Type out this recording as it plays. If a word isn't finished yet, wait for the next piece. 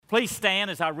Please stand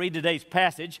as I read today's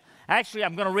passage. Actually,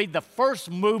 I'm going to read the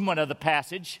first movement of the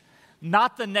passage,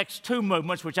 not the next two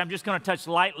movements, which I'm just going to touch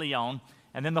lightly on,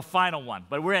 and then the final one.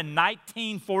 But we're in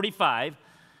 1945,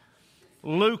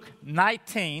 Luke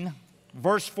 19,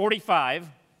 verse 45,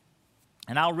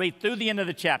 and I'll read through the end of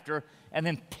the chapter and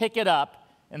then pick it up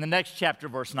in the next chapter,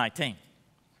 verse 19.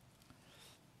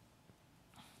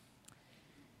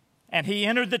 And he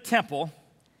entered the temple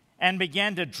and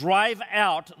began to drive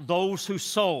out those who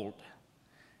sold,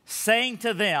 saying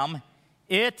to them,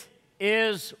 "It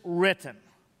is written,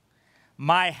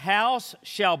 my house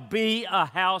shall be a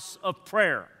house of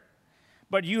prayer,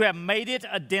 but you have made it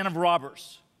a den of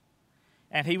robbers."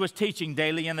 And he was teaching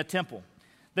daily in the temple.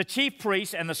 The chief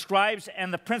priests and the scribes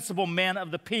and the principal men of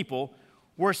the people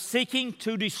were seeking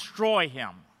to destroy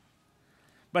him,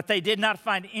 but they did not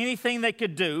find anything they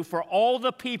could do, for all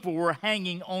the people were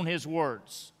hanging on his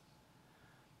words.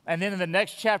 And then in the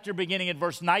next chapter, beginning at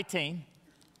verse 19,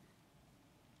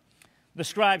 the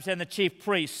scribes and the chief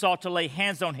priests sought to lay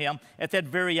hands on him at that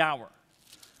very hour,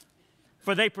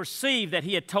 for they perceived that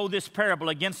he had told this parable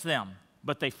against them,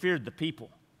 but they feared the people.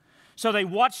 So they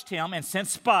watched him and sent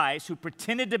spies who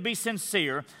pretended to be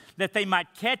sincere, that they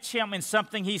might catch him in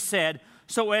something he said,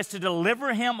 so as to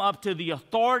deliver him up to the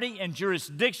authority and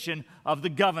jurisdiction of the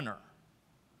governor.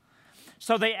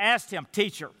 So they asked him,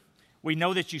 "Teacher, we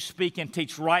know that you speak and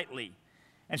teach rightly,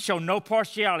 and show no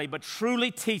partiality, but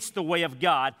truly teach the way of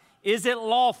God. Is it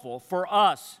lawful for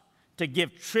us to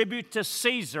give tribute to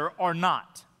Caesar or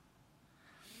not?"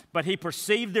 But he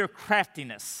perceived their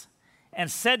craftiness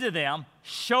and said to them,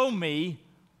 "Show me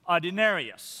a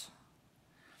denarius.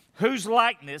 Whose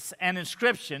likeness and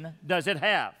inscription does it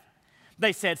have?"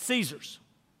 They said, "Caesar's."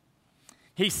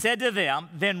 He said to them,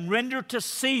 "Then render to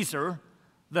Caesar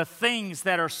the things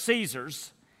that are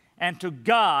Caesar's, and to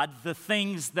God the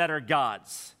things that are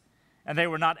God's." And they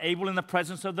were not able in the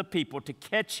presence of the people to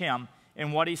catch him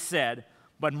in what he said,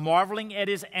 but marveling at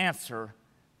his answer,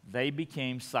 they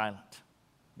became silent.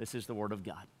 This is the word of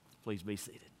God. Please be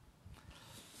seated.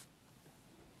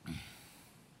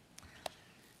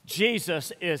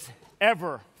 Jesus is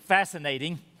ever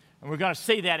fascinating, and we're going to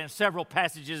see that in several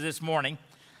passages this morning.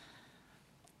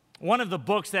 One of the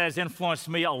books that has influenced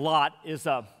me a lot is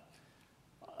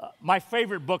my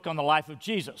favorite book on the life of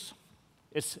Jesus.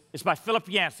 It's by Philip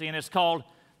Yancey, and it's called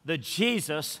 "The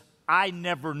Jesus I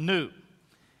Never Knew."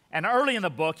 And early in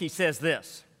the book, he says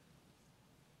this.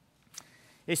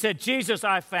 He said, "Jesus,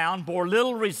 I found, bore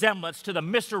little resemblance to the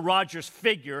Mr. Rogers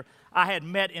figure I had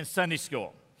met in Sunday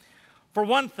school. For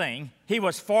one thing, he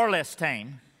was far less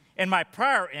tame. In my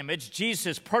prior image,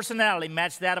 Jesus' personality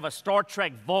matched that of a Star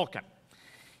Trek Vulcan.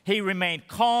 He remained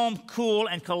calm, cool,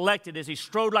 and collected as he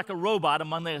strode like a robot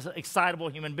among the excitable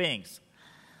human beings.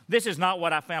 This is not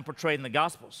what I found portrayed in the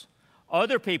Gospels.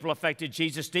 Other people affected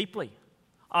Jesus deeply.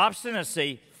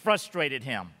 Obstinacy frustrated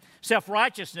him.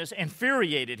 Self-righteousness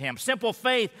infuriated him. Simple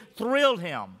faith thrilled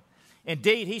him.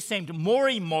 Indeed, he seemed more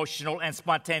emotional and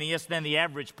spontaneous than the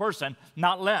average person,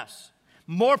 not less.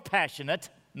 More passionate,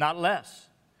 not less.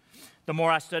 The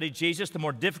more I studied Jesus, the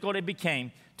more difficult it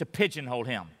became to pigeonhole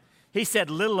him. He said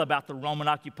little about the Roman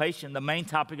occupation, the main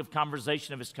topic of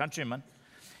conversation of his countrymen,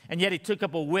 and yet he took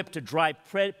up a whip to drive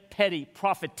petty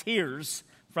profiteers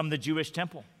from the Jewish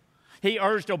temple. He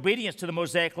urged obedience to the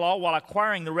Mosaic law while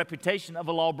acquiring the reputation of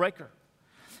a lawbreaker.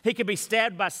 He could be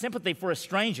stabbed by sympathy for a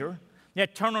stranger,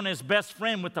 yet turn on his best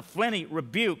friend with the flinty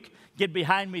rebuke, "Get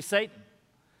behind me, Satan."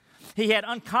 He had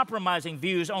uncompromising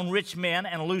views on rich men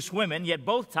and loose women, yet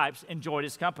both types enjoyed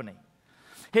his company.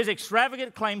 His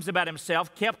extravagant claims about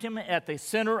himself kept him at the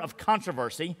center of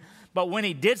controversy, but when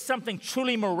he did something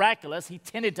truly miraculous, he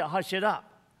tended to hush it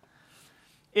up.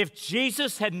 If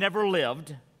Jesus had never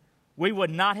lived, we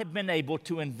would not have been able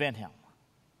to invent him.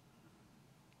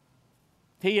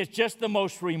 He is just the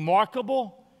most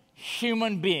remarkable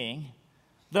human being,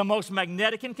 the most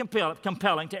magnetic and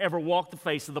compelling to ever walk the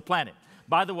face of the planet.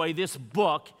 By the way, this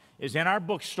book is in our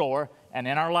bookstore and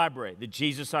in our library, "The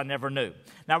Jesus I Never Knew."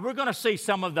 Now, we're going to see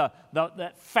some of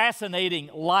the fascinating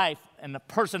life and the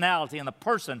personality and the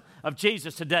person of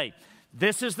Jesus today.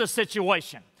 This is the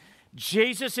situation.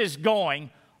 Jesus is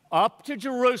going up to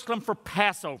Jerusalem for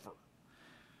Passover,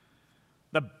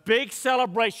 the big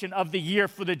celebration of the year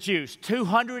for the Jews.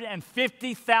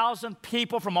 250,000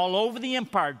 people from all over the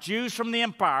empire, Jews from the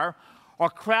empire,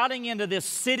 are crowding into this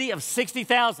city of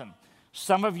 60,000.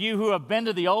 Some of you who have been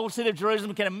to the old city of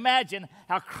Jerusalem can imagine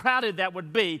how crowded that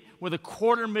would be with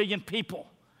 250,000 people.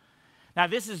 Now,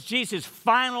 this is Jesus'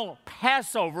 final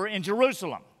Passover in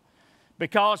Jerusalem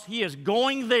because he is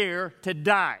going there to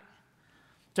die,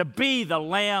 to be the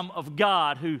Lamb of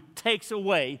God who takes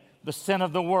away the sin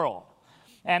of the world.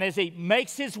 And as he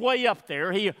makes his way up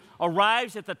there, he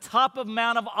arrives at the top of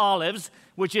Mount of Olives,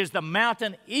 which is the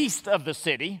mountain east of the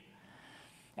city.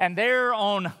 And there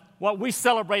on what we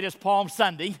celebrate as Palm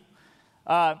Sunday,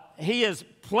 he is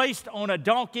placed on a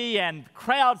donkey, and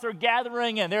crowds are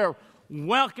gathering, and they're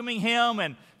welcoming him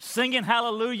and singing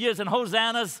hallelujahs and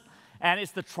hosannas, and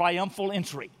it's the triumphal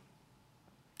entry.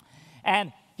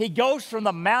 And he goes from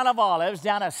the Mount of Olives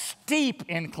down a steep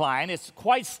incline, it's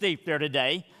quite steep there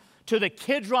today, to the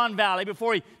Kidron Valley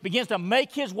before he begins to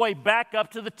make his way back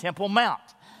up to the Temple Mount.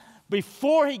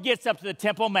 Before he gets up to the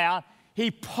Temple Mount,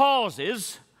 he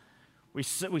pauses. We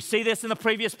see this in the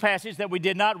previous passage that we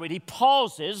did not read. He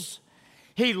pauses,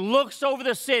 he looks over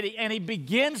the city, and he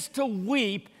begins to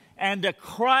weep and to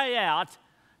cry out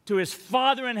to his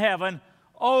Father in heaven,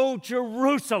 "Oh,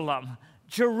 Jerusalem,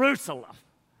 Jerusalem."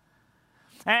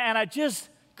 And I just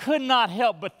could not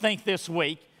help but think this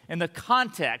week in the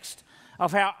context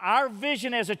of how our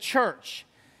vision as a church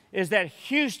is that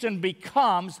Houston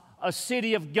becomes a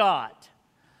city of God.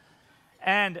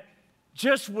 And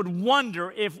just would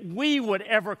wonder if we would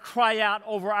ever cry out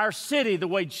over our city the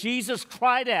way Jesus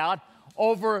cried out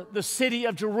over the city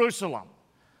of Jerusalem.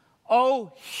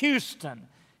 "Oh, Houston,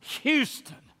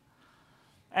 Houston."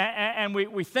 And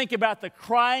we think about the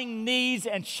crying needs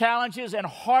and challenges and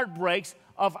heartbreaks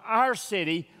of our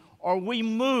city. Are we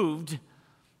moved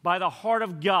by the heart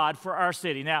of God for our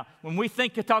city? Now, when we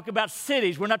talk about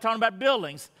cities, we're not talking about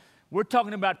buildings. We're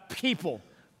talking about people,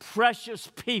 precious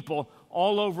people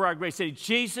all over our great city.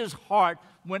 Jesus' heart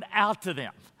went out to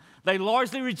them. They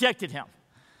largely rejected him.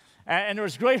 And there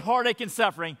was great heartache and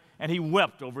suffering, and he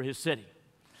wept over his city.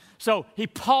 So he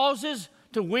pauses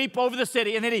to weep over the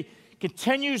city, and then he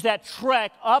continues that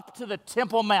trek up to the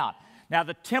Temple Mount. Now,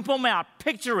 the Temple Mount,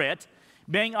 picture it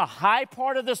being a high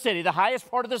part of the city, the highest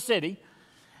part of the city,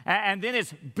 and then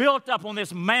it's built up on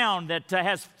this mound that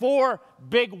has 4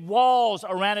 big walls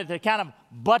around it to kind of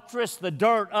buttress the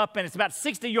dirt up, and it's about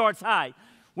 60 yards high.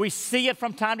 We see it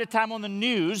from time to time on the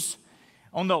news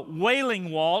on the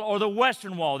Wailing Wall or the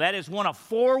Western Wall. That is one of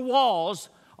 4 walls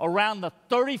around the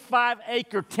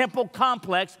 35-acre temple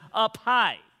complex up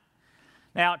high.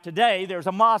 Now, today, there's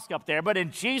a mosque up there, but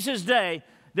in Jesus' day,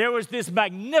 there was this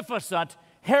magnificent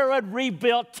Herod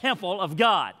rebuilt temple of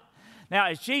God. Now,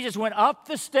 as Jesus went up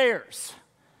the stairs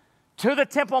to the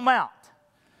Temple Mount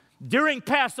during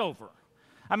Passover,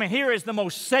 I mean, here is the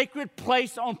most sacred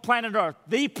place on planet Earth,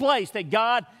 the place that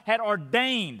God had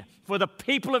ordained for the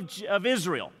people of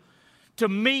Israel to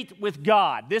meet with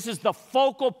God. This is the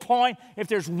focal point. If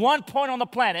there's one point on the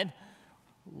planet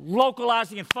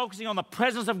localizing and focusing on the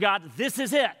presence of God, this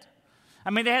is it. I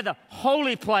mean, they had the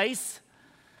holy place,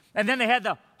 and then they had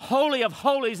the Holy of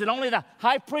Holies that only the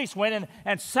high priest went in,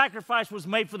 and sacrifice was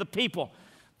made for the people.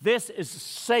 This is a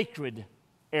sacred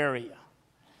area.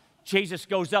 Jesus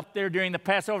goes up there during the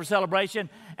Passover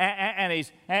celebration,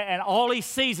 and all he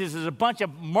sees is a bunch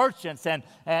of merchants and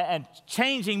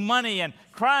changing money and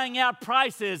crying out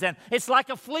prices, and it's like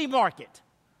a flea market.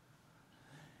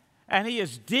 And he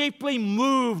is deeply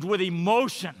moved with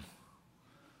emotion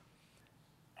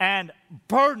and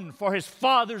burdened for his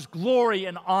Father's glory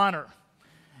and honor.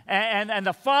 And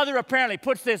the Father apparently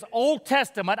puts this Old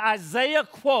Testament Isaiah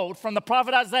quote from the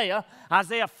prophet Isaiah,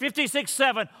 Isaiah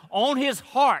 56:7, on his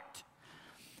heart.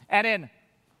 And in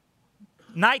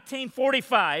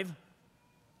 1945,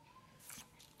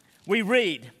 we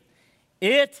read,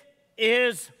 "It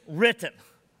is written,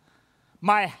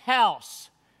 my house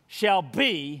shall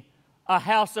be a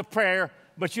house of prayer,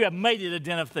 but you have made it a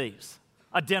den of thieves,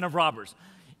 a den of robbers.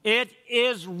 It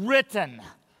is written,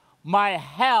 my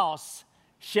house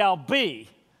shall be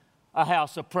a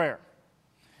house of prayer."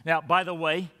 Now, by the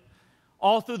way,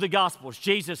 all through the Gospels,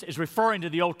 Jesus is referring to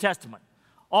the Old Testament.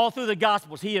 All through the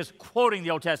Gospels, he is quoting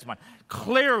the Old Testament.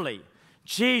 Clearly,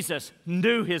 Jesus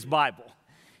knew his Bible.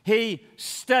 He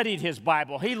studied his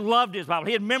Bible. He loved his Bible.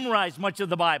 He had memorized much of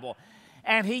the Bible.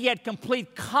 And he had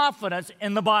complete confidence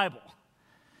in the Bible.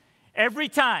 Every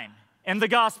time in the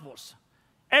Gospels,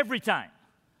 every time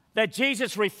that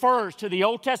Jesus refers to the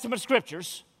Old Testament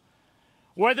scriptures,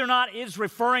 whether or not it's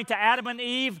referring to Adam and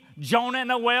Eve, Jonah and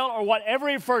the whale, or whatever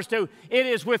he refers to, it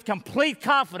is with complete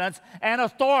confidence and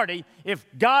authority. If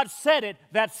God said it,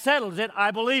 that settles it.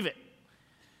 I believe it.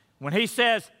 When he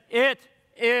says, "It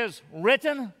is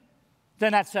written,"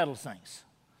 then that settles things.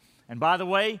 And by the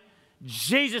way,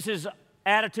 Jesus'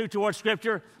 attitude towards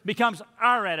Scripture becomes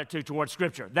our attitude towards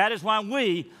Scripture. That is why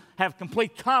we have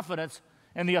complete confidence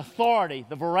in the authority,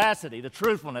 the veracity, the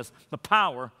truthfulness, the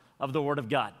power of the Word of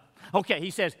God. Okay, he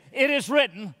says, "It is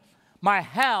written, my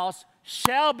house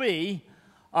shall be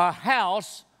a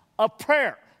house of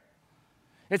prayer."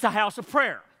 It's a house of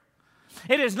prayer.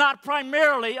 It is not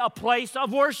primarily a place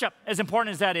of worship, as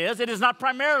important as that is. It is not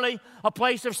primarily a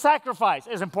place of sacrifice,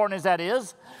 as important as that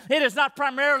is. It is not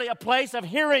primarily a place of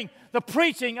hearing the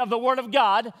preaching of the Word of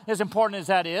God, as important as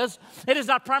that is. It is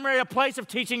not primarily a place of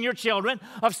teaching your children,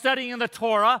 of studying the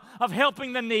Torah, of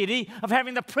helping the needy, of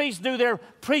having the priests do their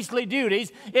priestly duties.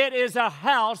 It is a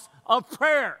house of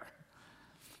prayer.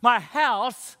 My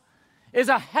house is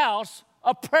a house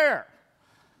of prayer.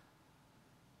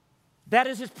 That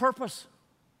is its purpose.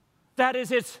 That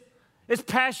is its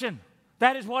passion.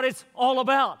 That is what it's all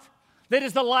about. That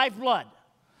is the lifeblood.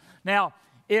 Now,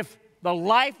 if the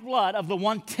lifeblood of the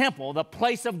one temple, the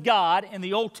place of God in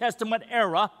the Old Testament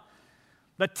era,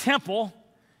 the temple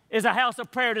is a house of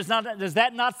prayer, does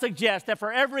that not suggest that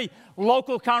for every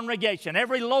local congregation,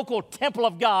 every local temple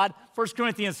of God, 1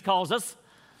 Corinthians calls us,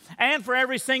 and for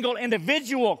every single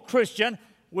individual Christian,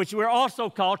 which we're also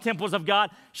called temples of God,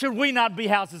 should we not be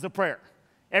houses of prayer?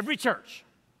 Every church,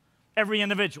 every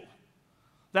individual,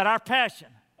 that our passion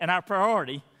and our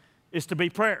priority is to be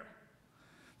prayer.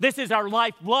 This is our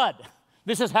lifeblood.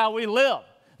 This is how we live.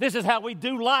 This is how we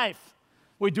do life.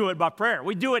 We do it by prayer.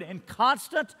 We do it in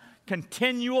constant,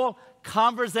 continual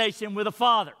conversation with the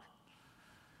Father.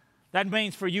 That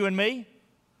means for you and me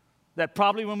that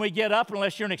probably when we get up,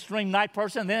 unless you're an extreme night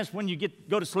person, then it's when you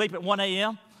go to sleep at 1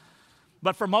 a.m.,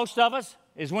 but for most of us,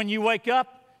 is when you wake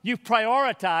up, you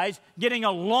prioritize getting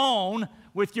alone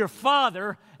with your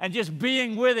Father and just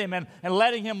being with Him and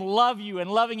letting Him love you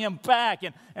and loving Him back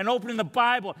and opening the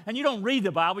Bible. And you don't read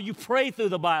the Bible, you pray through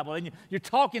the Bible. And you're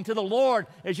talking to the Lord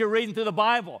as you're reading through the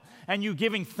Bible. And you're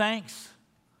giving thanks.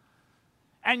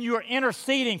 And you're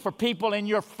interceding for people in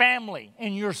your family,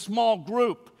 in your small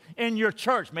group, in your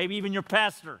church, maybe even your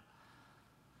pastor.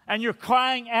 And you're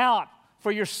crying out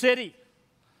for your city.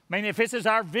 I mean, if this is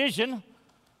our vision,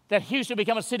 that Houston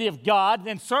become a city of God,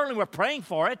 then certainly we're praying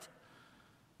for it.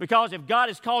 Because if God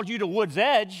has called you to Woods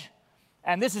Edge,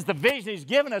 and this is the vision He's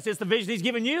given us, it's the vision He's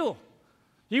given you.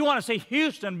 You want to see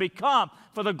Houston become,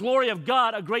 for the glory of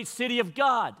God, a great city of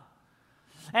God.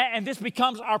 And this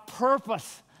becomes our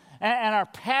purpose and our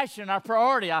passion, our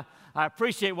priority. I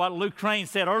appreciate what Luke Crane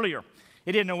said earlier.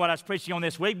 He didn't know what I was preaching on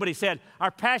this week, but he said,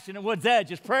 our passion at Woods Edge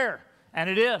is prayer. And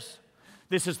it is.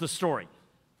 This is the story.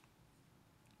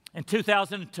 In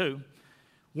 2002,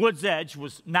 Woods Edge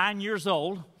was 9 years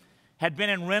old, had been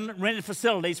in rented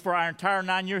facilities for our entire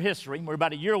 9-year history. We're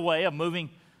about a year away of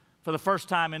moving for the first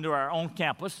time into our own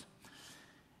campus.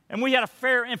 And we had a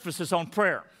fair emphasis on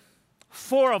prayer.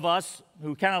 4 of us,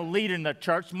 who kind of lead in the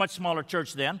church, much smaller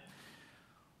church then,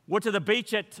 went to the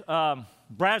beach at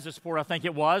Brazosport, I think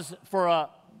it was, for a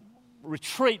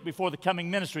retreat before the coming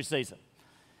ministry season.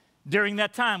 During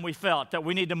that time, we felt that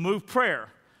we need to move prayer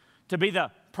to be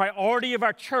the priority of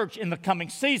our church in the coming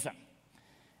season.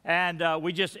 And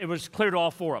it was clear to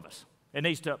all 4 of us. It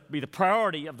needs to be the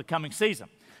priority of the coming season.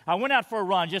 I went out for a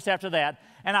run just after that,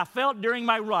 and I felt during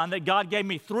my run that God gave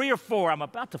me 3 or 4. I'm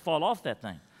about to fall off that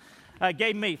thing.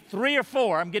 Gave me 3 or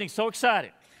 4. I'm getting so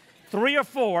excited. 3 or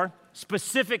 4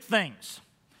 specific things.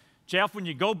 Jeff, when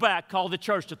you go back, call the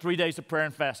church to 3 days of prayer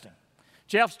and fasting.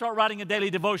 Jeff, start writing a daily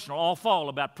devotional all fall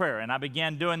about prayer. And I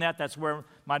began doing that. That's where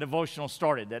my devotional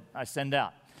started that I send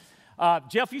out.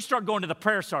 Jeff, you start going to the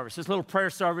prayer service, this little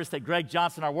prayer service that Greg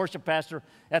Johnson, our worship pastor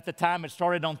at the time, had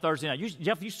started on Thursday night.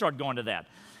 Jeff, you start going to that.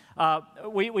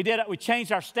 We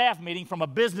changed our staff meeting from a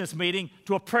business meeting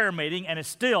to a prayer meeting, and it's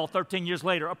still, 13 years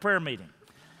later, a prayer meeting.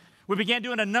 We began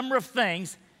doing a number of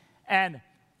things, and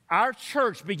our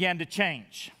church began to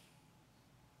change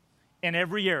in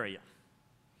every area.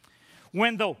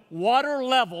 When the water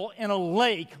level in a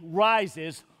lake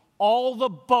rises, all the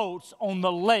boats on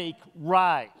the lake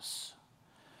rise.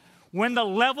 When the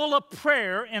level of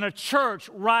prayer in a church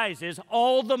rises,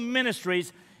 all the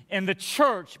ministries in the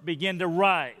church begin to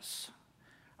rise.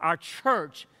 Our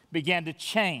church began to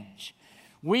change.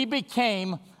 We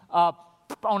became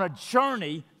on a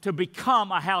journey to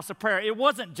become a house of prayer. It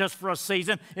wasn't just for a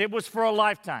season, it was for a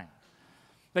lifetime.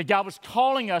 That God was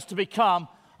calling us to become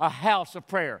a house of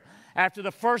prayer. After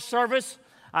the first service,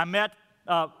 I met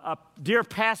a dear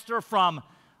pastor from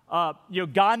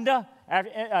Uganda.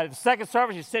 After the second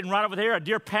service, he's sitting right over there, a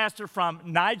dear pastor from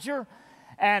Niger.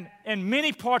 And in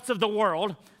many parts of the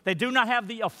world, they do not have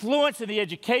the affluence and the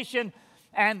education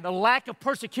and the lack of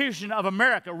persecution of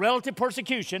America, relative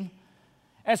persecution.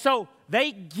 And so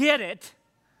they get it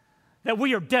that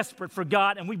we are desperate for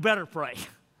God and we better pray.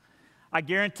 I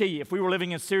guarantee you, if we were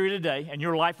living in Syria today and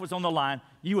your life was on the line,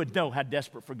 you would know how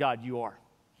desperate for God you are.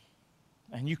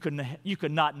 And you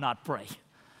could not pray.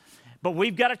 But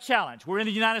we've got a challenge. We're in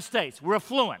the United States. We're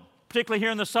affluent. particularly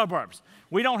here in the suburbs.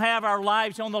 We don't have our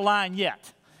lives on the line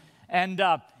yet. And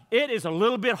it is a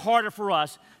little bit harder for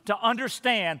us to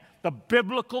understand the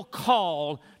biblical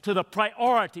call to the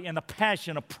priority and the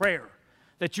passion of prayer,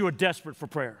 that you are desperate for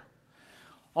prayer.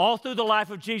 All through the life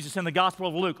of Jesus in the Gospel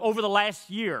of Luke, over the last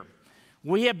year,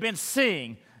 we have been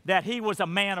seeing that he was a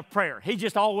man of prayer. He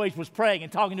just always was praying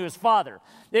and talking to his Father.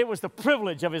 It was the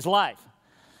privilege of his life.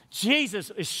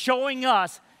 Jesus is showing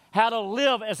us how to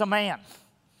live as a man.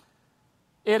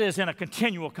 It is in a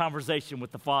continual conversation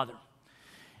with the Father.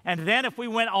 And then if we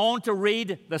went on to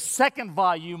read the second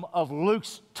volume of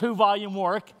Luke's 2-volume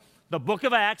work, the book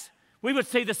of Acts, we would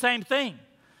see the same thing,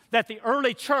 that the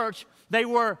early church, they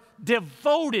were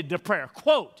devoted to prayer.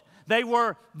 Quote, they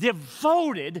were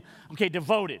devoted,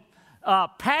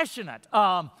 passionate,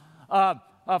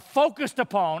 focused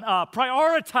upon,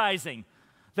 prioritizing.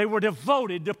 They were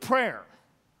devoted to prayer.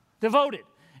 Devoted.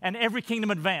 And every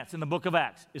kingdom advance in the book of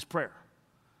Acts is prayer.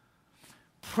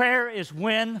 Prayer is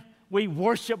when we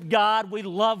worship God, we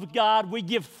love God, we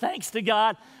give thanks to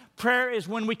God. Prayer is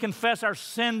when we confess our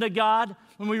sin to God,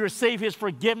 when we receive His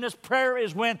forgiveness. Prayer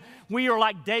is when we are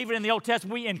like David in the Old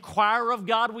Testament. We inquire of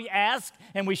God, we ask,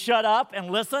 and we shut up and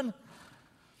listen.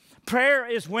 Prayer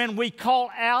is when we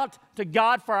call out to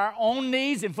God for our own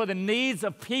needs and for the needs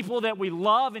of people that we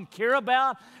love and care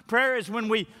about. Prayer is when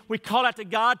we call out to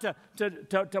God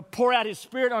to pour out His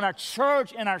Spirit on our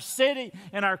church, in our city,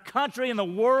 in our country, in the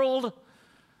world.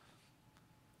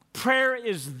 Prayer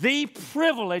is the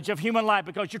privilege of human life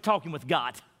because you're talking with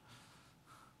God.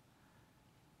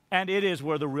 And it is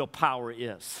where the real power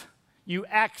is. You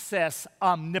access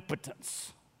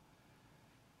omnipotence.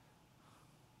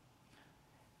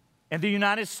 In the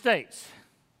United States,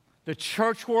 the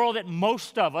church world that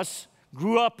most of us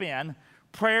grew up in,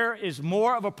 prayer is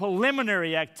more of a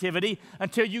preliminary activity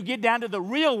until you get down to the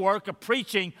real work of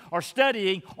preaching or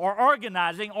studying or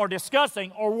organizing or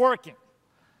discussing or working.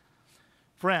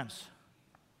 Friends,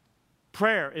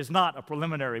 prayer is not a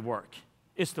preliminary work.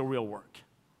 It's the real work.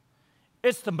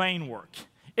 It's the main work.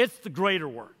 It's the greater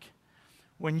work.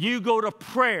 When you go to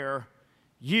prayer,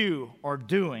 you are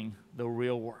doing the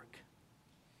real work.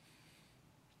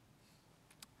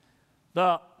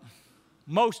 The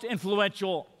most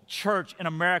influential church in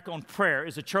America on prayer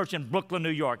is a church in Brooklyn, New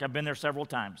York. I've been there several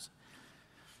times.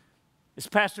 It's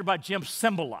pastored by Jim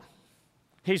Cymbala.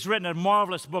 He's written a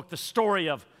marvelous book, The Story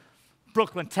of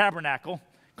Brooklyn Tabernacle,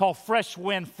 called Fresh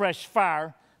Wind, Fresh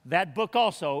Fire. That book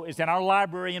also is in our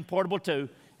library in Portable 2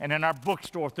 and in our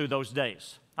bookstore through those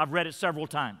days. I've read it several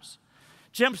times.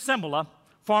 Jim Cymbala,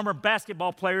 former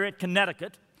basketball player at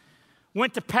Connecticut,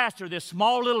 went to pastor this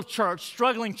small little church,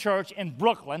 struggling church in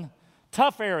Brooklyn,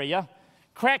 tough area,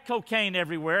 crack cocaine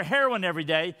everywhere, heroin every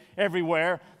day,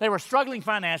 everywhere. They were struggling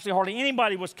financially. Hardly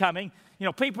anybody was coming. You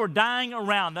know, people were dying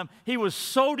around them. He was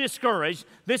so discouraged.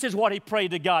 This is what he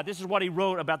prayed to God. This is what he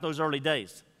wrote about those early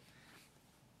days.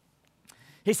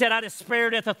 He said, I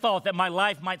despaired at the thought that my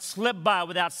life might slip by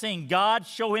without seeing God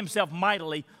show Himself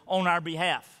mightily on our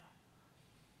behalf.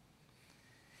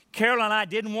 Carol and I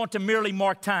didn't want to merely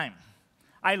mark time.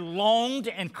 I longed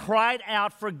and cried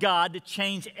out for God to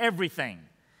change everything.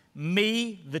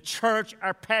 Me, the church,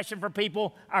 our passion for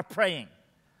people, our praying.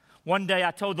 One day I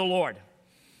told the Lord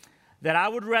that I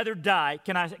would rather die.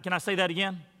 Can I say that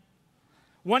again?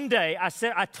 One day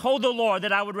I told the Lord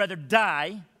that I would rather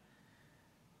die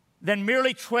than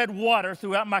merely tread water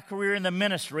throughout my career in the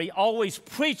ministry, always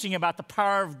preaching about the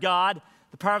power of God,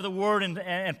 the power of the Word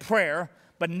and prayer,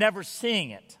 but never seeing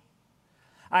it.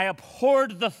 I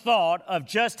abhorred the thought of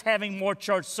just having more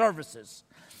church services.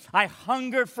 I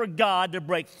hungered for God to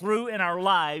break through in our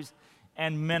lives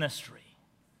and ministry.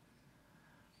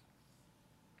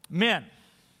 Men,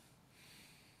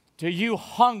 do you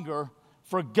hunger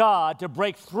for God to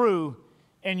break through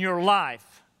in your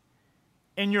life,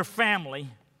 in your family,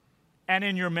 and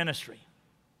in your ministry?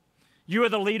 You are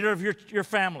the leader of your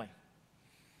family.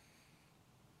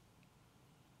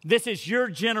 This is your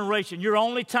generation, your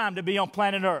only time to be on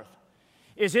planet Earth.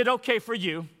 Is it okay for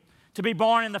you to be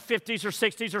born in the 50s or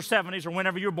 60s or 70s or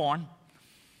whenever you're born,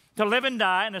 to live and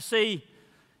die and to see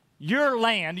your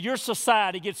land, your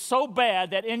society get so bad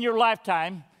that in your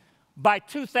lifetime, by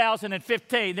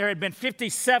 2015, there had been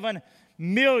 57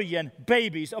 million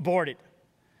babies aborted?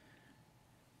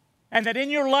 And that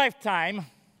in your lifetime,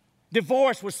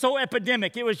 divorce was so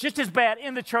epidemic, it was just as bad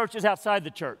in the church as outside the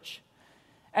church.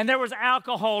 And there was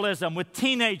alcoholism with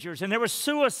teenagers, and there was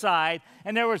suicide,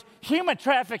 and there was human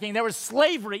trafficking, there was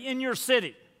slavery in your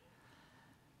city.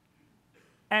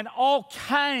 And all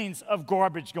kinds of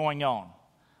garbage going on.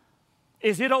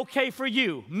 Is it okay for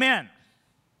you, men,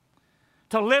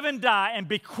 to live and die and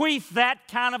bequeath that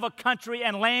kind of a country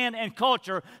and land and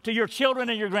culture to your children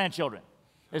and your grandchildren?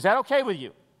 Is that okay with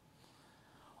you?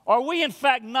 Are we, in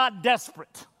fact, not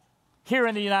desperate here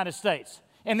in the United States,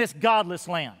 in this godless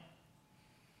land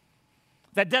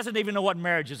that doesn't even know what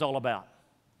marriage is all about?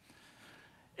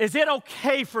 Is it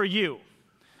okay for you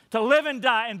to live and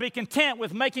die and be content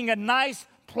with making a nice,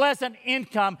 pleasant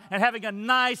income and having a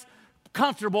nice,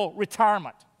 comfortable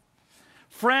retirement?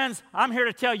 Friends, I'm here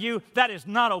to tell you that is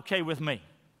not okay with me.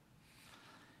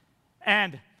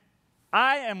 And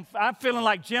I'm feeling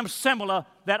like Jim Cymbala,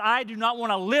 that I do not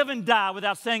want to live and die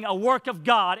without seeing a work of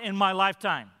God in my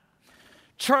lifetime.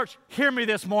 Church, hear me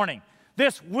this morning.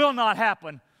 This will not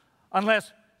happen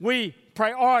unless we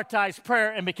prioritize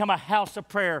prayer and become a house of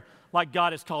prayer like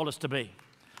God has called us to be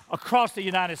across the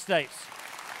United States.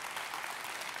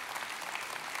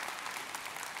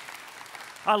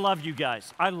 I love you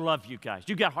guys. I love you guys.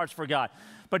 You got hearts for God.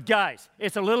 But guys,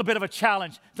 it's a little bit of a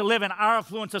challenge to live in our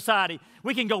affluent society.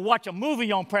 We can go watch a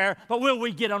movie on prayer, but will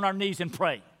we get on our knees and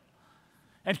pray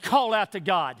and call out to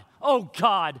God? Oh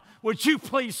God, would you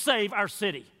please save our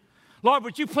city? Lord,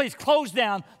 would you please close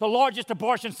down the largest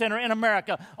abortion center in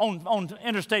America on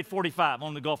Interstate 45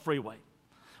 on the Gulf Freeway?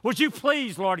 Would you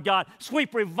please, Lord God,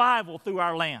 sweep revival through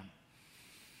our land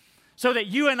so that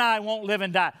you and I won't live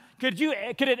and die? Could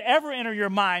it ever enter your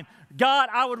mind, God,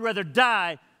 I would rather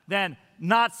die than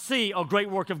not see a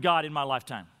great work of God in my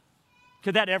lifetime?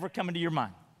 Could that ever come into your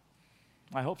mind?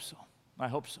 I hope so. I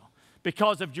hope so.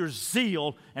 Because of your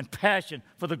zeal and passion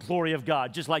for the glory of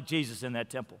God, just like Jesus in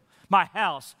that temple. My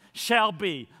house shall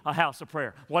be a house of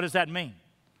prayer. What does that mean?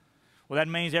 Well, that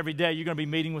means every day you're going to be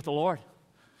meeting with the Lord.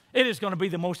 It is going to be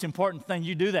the most important thing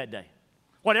you do that day.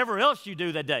 Whatever else you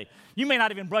do that day. You may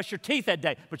not even brush your teeth that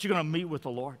day, but you're going to meet with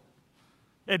the Lord.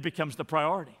 It becomes the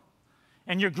priority.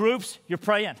 In your groups, you're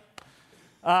praying.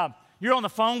 You're on the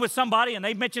phone with somebody and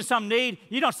they mention some need.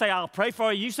 You don't say, I'll pray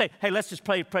for you. You say, hey, let's just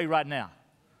pray right now.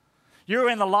 You're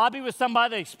in the lobby with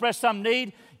somebody, they express some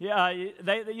need.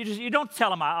 You don't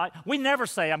tell them. We never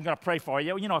say, I'm going to pray for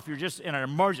you. You know, if you're just in an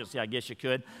emergency, I guess you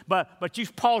could. But you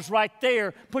pause right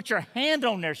there, put your hand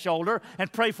on their shoulder,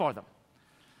 and pray for them.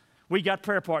 We got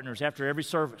prayer partners after every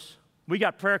service. We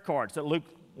got prayer cards that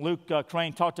Luke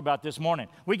Crane talked about this morning.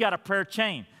 We got a prayer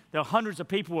chain. There are hundreds of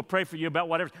people who will pray for you about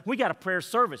whatever. We got a prayer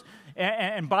service.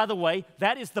 And by the way,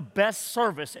 that is the best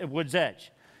service at Woods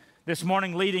Edge. This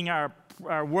morning, leading our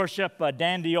worship,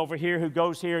 Dandy over here who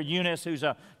goes here, Eunice, who's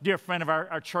a dear friend of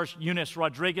our church, Eunice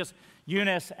Rodriguez.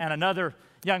 Eunice and another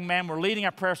young man were leading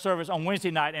our prayer service on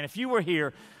Wednesday night. And if you were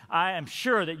here, I am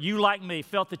sure that you, like me,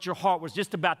 felt that your heart was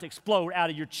just about to explode out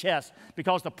of your chest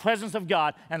because the presence of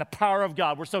God and the power of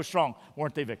God were so strong,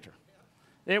 weren't they, Victor?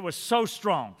 It was so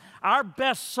strong. Our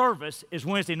best service is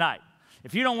Wednesday night.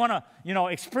 If you don't want to,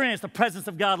 experience the presence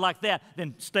of God like that,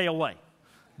 then stay away.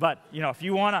 But, if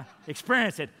you want to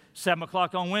experience it, 7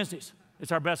 o'clock on Wednesdays,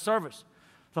 it's our best service.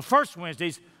 The first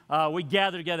Wednesdays, we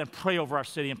gather together and pray over our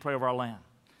city and pray over our land.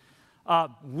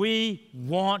 We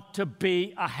want to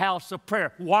be a house of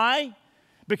prayer. Why?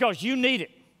 Because you need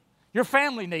it. Your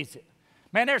family needs it.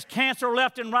 Man, there's cancer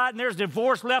left and right, and there's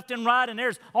divorce left and right, and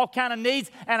there's all kind of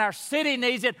needs, and our city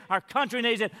needs it, our country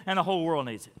needs it, and the whole world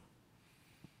needs it.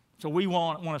 So we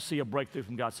want to see a breakthrough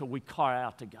from God, so we cry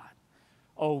out to God.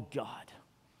 Oh, God.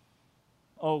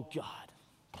 Oh, God,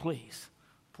 please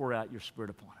pour out your Spirit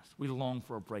upon us. We long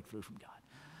for a breakthrough from God.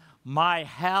 My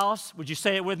house, would you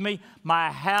say it with me?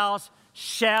 My house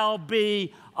shall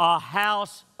be a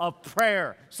house of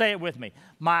prayer. Say it with me.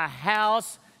 My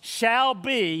house shall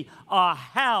be a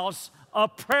house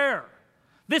of prayer.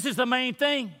 This is the main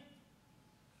thing.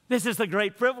 This is the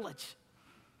great privilege.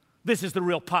 This is the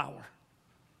real power.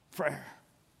 Prayer.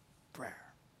 Prayer.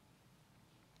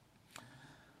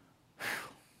 Whew.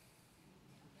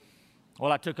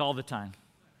 Well, I took all the time.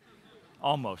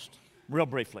 Almost. Real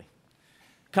briefly.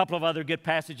 A couple of other good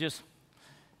passages.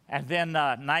 And then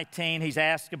 19, he's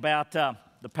asked about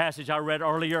the passage I read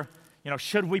earlier.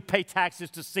 Should we pay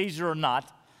taxes to Caesar or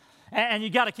not? And you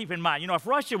got to keep in mind, if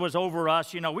Russia was over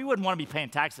us, we wouldn't want to be paying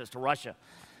taxes to Russia.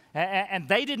 And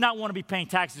they did not want to be paying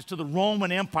taxes to the Roman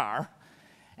Empire.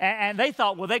 And they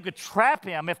thought, well, they could trap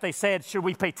him if they said, should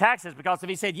we pay taxes? Because if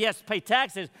he said, yes, pay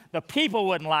taxes, the people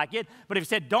wouldn't like it. But if he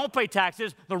said, don't pay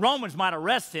taxes, the Romans might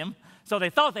arrest him. So they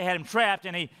thought they had him trapped,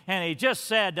 and he just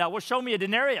said, well, show me a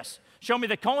denarius. Show me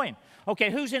the coin. Okay,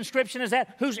 whose inscription is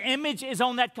that? Whose image is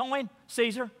on that coin?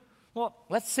 Caesar. Well,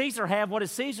 let Caesar have what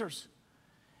is Caesar's.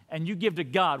 And you give to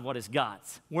God what is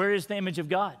God's. Where is the image of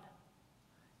God?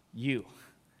 You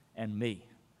and me.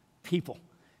 People.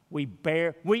 We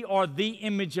are the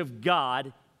image of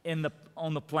God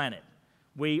on the planet.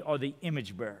 We are the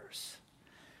image bearers.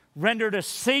 Render to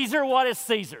Caesar what is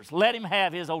Caesar's. Let him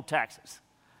have his old taxes.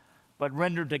 But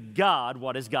render to God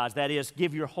what is God's. That is,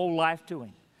 give your whole life to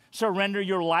him. Surrender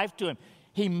your life to him.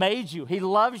 He made you. He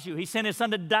loves you. He sent his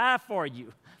son to die for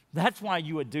you. That's why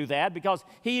you would do that, because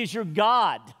he is your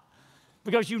God.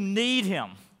 Because you need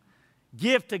him.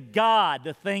 Give to God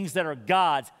the things that are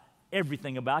God's,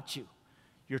 everything about you.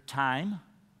 Your time,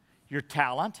 your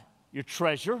talent, your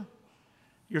treasure,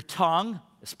 your tongue,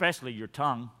 especially your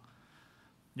tongue,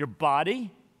 your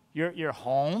body, your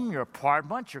home, your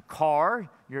apartment, your car,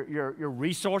 your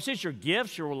resources, your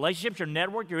gifts, your relationships, your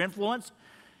network, your influence.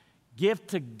 Give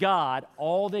to God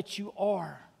all that you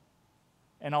are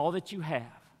and all that you have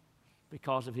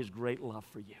because of his great love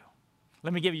for you.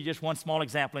 Let me give you just one small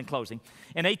example in closing.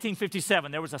 In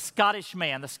 1857, there was a Scottish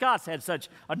man. The Scots had such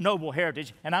a noble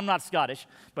heritage, and I'm not Scottish,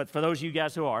 but for those of you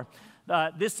guys who are,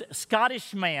 this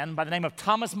Scottish man by the name of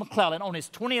Thomas McClellan, on his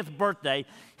 20th birthday,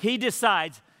 he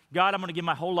decides, God, I'm going to give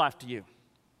my whole life to you.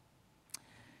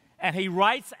 And he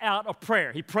writes out a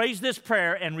prayer. He prays this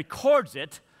prayer and records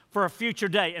it for a future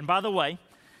day. And by the way,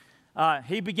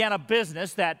 he began a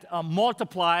business that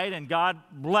multiplied and God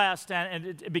blessed, and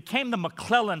it became the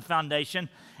McClellan Foundation.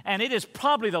 And it is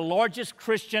probably the largest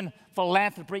Christian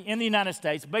philanthropy in the United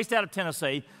States, based out of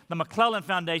Tennessee, the McClellan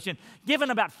Foundation, given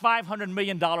about $500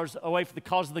 million away for the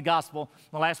cause of the gospel in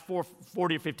the last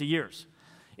 40 or 50 years.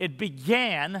 It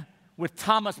began with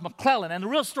Thomas McClellan, and the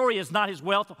real story is not his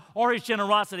wealth or his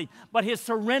generosity, but his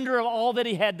surrender of all that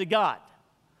he had to God.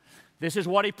 This is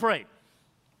what he prayed.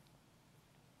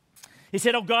 He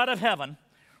said, O God of heaven,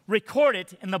 record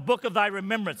it in the book of thy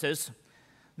remembrances,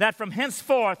 that from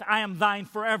henceforth I am thine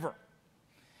forever.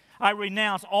 I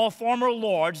renounce all former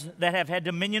lords that have had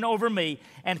dominion over me,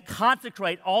 and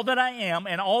consecrate all that I am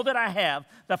and all that I have,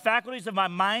 the faculties of my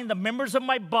mind, the members of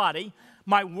my body,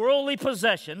 my worldly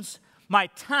possessions, my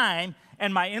time,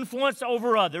 and my influence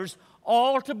over others,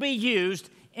 all to be used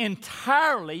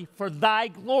entirely for thy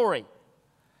glory.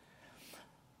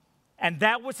 And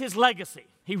that was his legacy.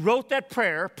 He wrote that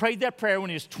prayer, prayed that prayer when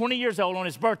he was 20 years old on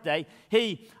his birthday.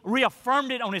 He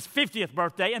reaffirmed it on his 50th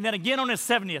birthday and then again on his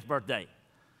 70th birthday.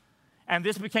 And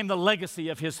this became the legacy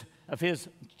of his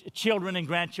children and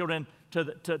grandchildren to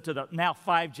the now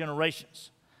 5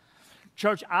 generations.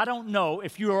 Church, I don't know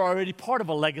if you are already part of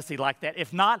a legacy like that.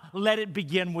 If not, let it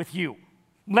begin with you.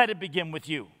 Let it begin with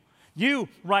you. You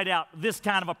write out this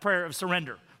kind of a prayer of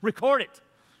surrender. Record it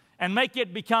and make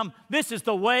it become, this is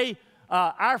the way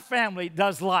our family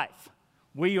does life.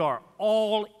 We are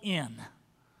all in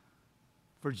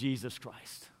for Jesus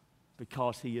Christ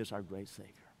because he is our great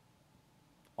Savior.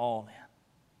 All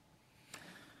in.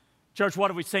 Church, what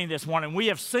have we seen this morning? We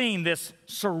have seen this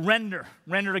surrender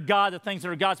to God, the things that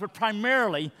are God's, but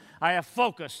primarily I have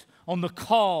focused on the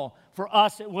call for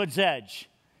us at Woods Edge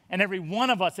and every one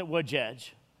of us at Woods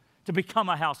Edge to become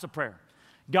a house of prayer.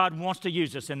 God wants to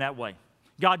use us in that way.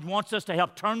 God wants us to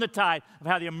help turn the tide of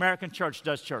how the American church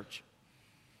does church.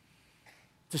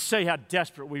 To see how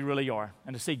desperate we really are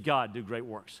and to see God do great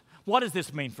works. What does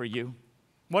this mean for you?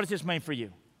 What does this mean for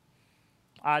you?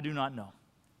 I do not know.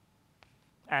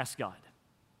 Ask God.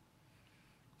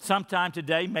 Sometime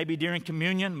today, maybe during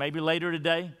communion, maybe later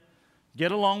today,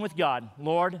 get along with God.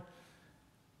 Lord,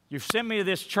 you've sent me to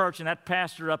this church, and that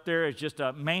pastor up there is just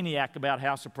a maniac about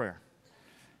house of prayer.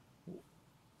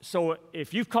 So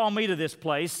if you've called me to this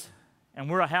place and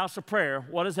we're a house of prayer,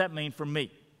 what does that mean for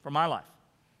me, for my life?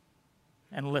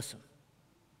 And listen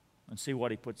and see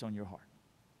what he puts on your heart.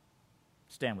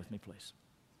 Stand with me, please.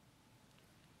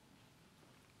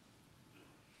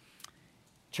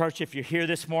 Church, if you're here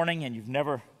this morning and you've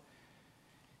never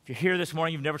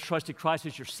trusted Christ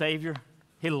as your Savior,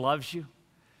 he loves you.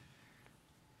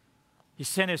 He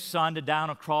sent his son to die on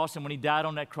a cross, and when he died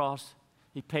on that cross,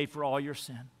 he paid for all your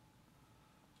sin.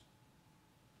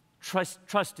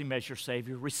 Trust him as your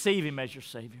Savior. Receive him as your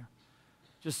Savior.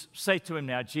 Just say to him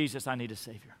now, Jesus, I need a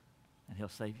Savior. And he'll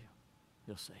save you.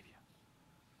 He'll save you.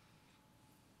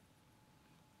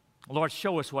 Lord,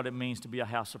 show us what it means to be a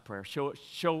house of prayer.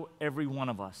 Show every one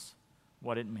of us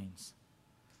what it means.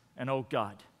 And oh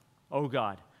God,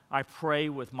 I pray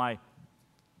with my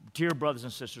dear brothers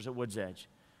and sisters at Woods Edge,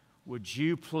 would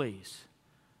you please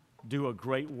do a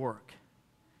great work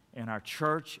in our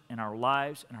church, in our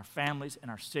lives, in our families, in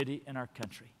our city, in our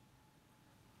country,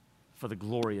 for the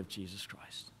glory of Jesus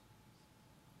Christ.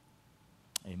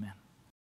 Amen.